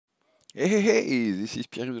Hey, this is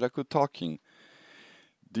Pierre Delacote talking.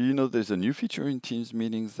 Do you know there's a new feature in Teams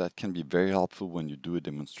meetings that can be very helpful when you do a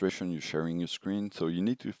demonstration, you're sharing your screen. So you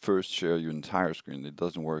need to first share your entire screen. It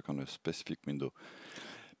doesn't work on a specific window.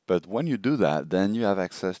 But when you do that, then you have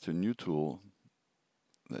access to a new tool.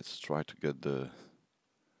 Let's try to get the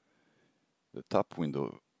top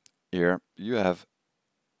window here. You have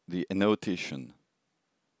the annotation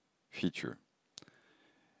feature.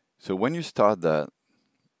 So when you start that,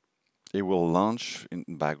 it will launch in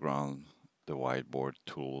background the whiteboard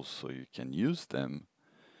tools so you can use them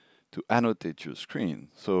to annotate your screen.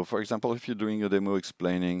 So for example, if you're doing a demo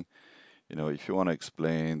explaining, if you want to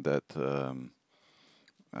explain that um,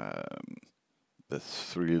 the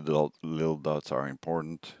three little dots are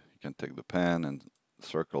important, you can take the pen and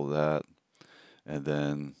circle that. And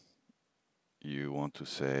then you want to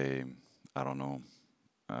say, I don't know,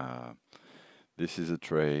 uh, this is a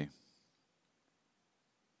tray.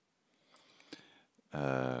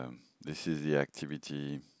 This is the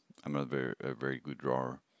activity. I'm not a very good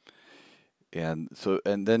drawer. And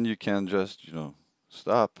then you can just,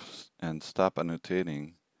 stop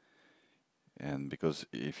annotating. And because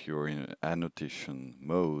if you're in annotation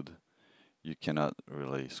mode, you cannot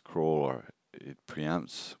really scroll or it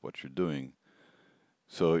preempts what you're doing.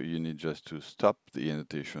 So you need just to stop the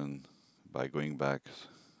annotation by going back.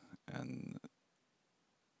 And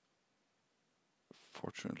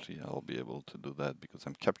fortunately, I'll be able to do that because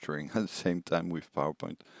I'm capturing at the same time with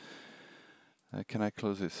PowerPoint. Can I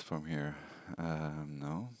close this from here?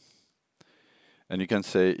 No. And you can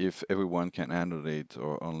say if everyone can annotate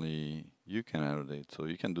or only you can annotate. So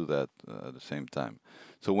you can do that at the same time.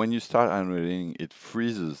 So when you start annotating, it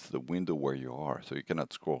freezes the window where you are, so you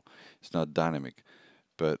cannot scroll. It's not dynamic,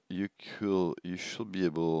 but you should be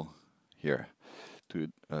able here to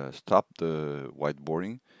stop the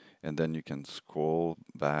whiteboarding, and then you can scroll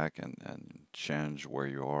back and change where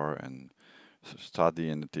you are and start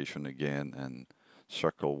the annotation again and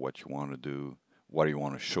circle what you want to do, what you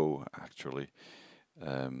want to show actually.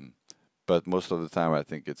 Um, but most of the time, I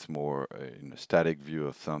think it's more in a static view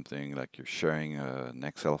of something, like you're sharing an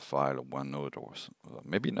Excel file or OneNote, or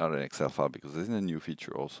maybe not an Excel file because there's a new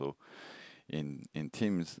feature also in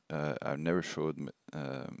Teams. I've never showed,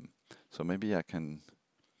 so maybe I can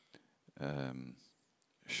um,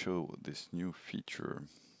 show this new feature,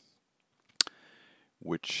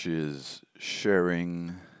 which is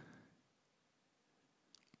sharing.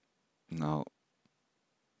 Now,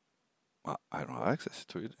 I don't have access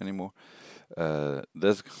to it anymore.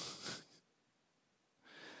 There's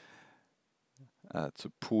it's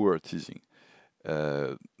a poor teasing.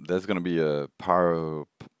 There's going to be a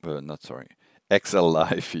not sorry, Excel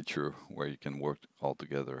Live feature where you can work all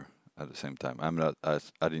together at the same time. I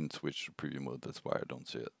didn't switch to preview mode, that's why I don't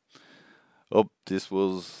see it. Oh, this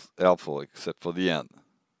was helpful except for the end.